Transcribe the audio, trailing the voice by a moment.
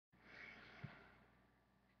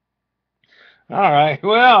All right.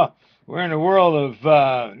 Well, we're in a world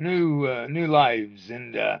of new lives,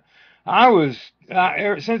 and I was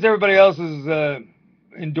since everybody else is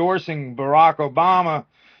endorsing Barack Obama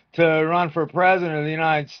to run for president of the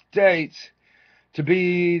United States to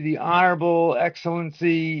be the Honorable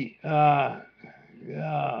Excellency uh,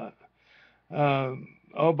 uh, Barack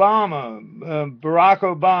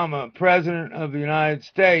Obama, President of the United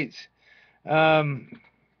States. Um,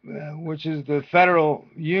 which is the federal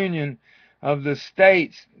union of the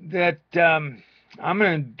states, that I'm going to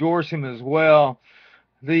endorse him as well.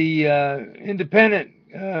 The independent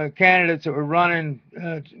candidates that were running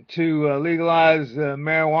to legalize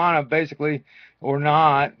marijuana, basically, or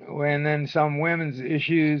not, and then some women's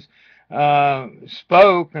issues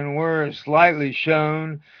spoke and were slightly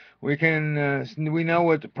shown. We know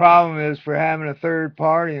what the problem is for having a third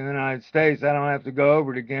party in the United States. I don't have to go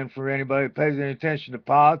over it again for anybody who pays any attention to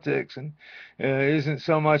politics and isn't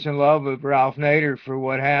so much in love with Ralph Nader for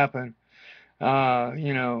what happened.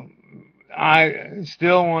 You know, I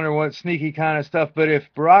still wonder what sneaky kind of stuff. But if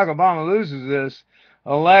Barack Obama loses this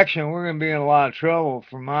election, we're going to be in a lot of trouble,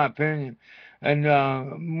 from my opinion.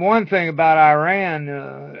 And one thing about Iran,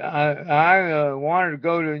 I wanted to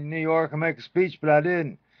go to New York and make a speech, but I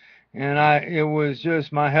didn't. And it was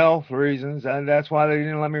just my health reasons. That's why they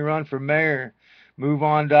didn't let me run for mayor.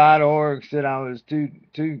 MoveOn.org said I was too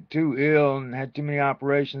ill and had too many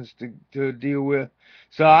operations to deal with.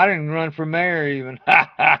 So I didn't run for mayor even.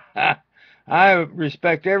 I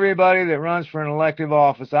respect everybody that runs for an elective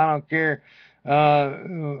office. I don't care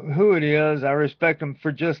who it is. I respect them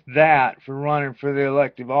for just that, for running for the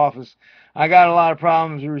elective office. I got a lot of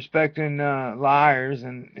problems respecting liars,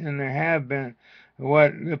 and there have been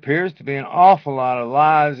what appears to be an awful lot of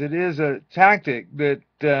lies. It is a tactic that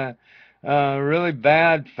really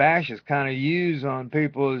bad fascists kind of use on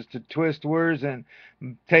people, is to twist words and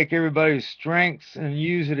take everybody's strengths and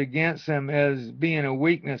use it against them as being a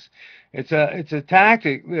weakness. It's a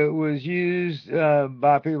tactic that was used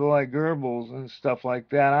by people like Goebbels and stuff like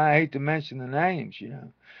that. I hate to mention the names.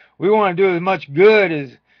 We want to do as much good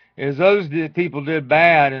as those people did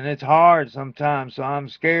bad, and it's hard sometimes. So I'm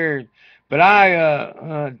scared. But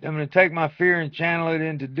I'm going to take my fear and channel it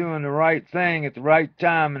into doing the right thing at the right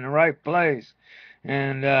time in the right place.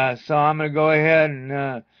 And so I'm going to go ahead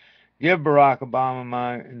and give Barack Obama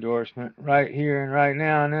my endorsement right here and right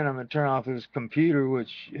now. And then I'm going to turn off this computer,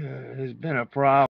 which has been a problem.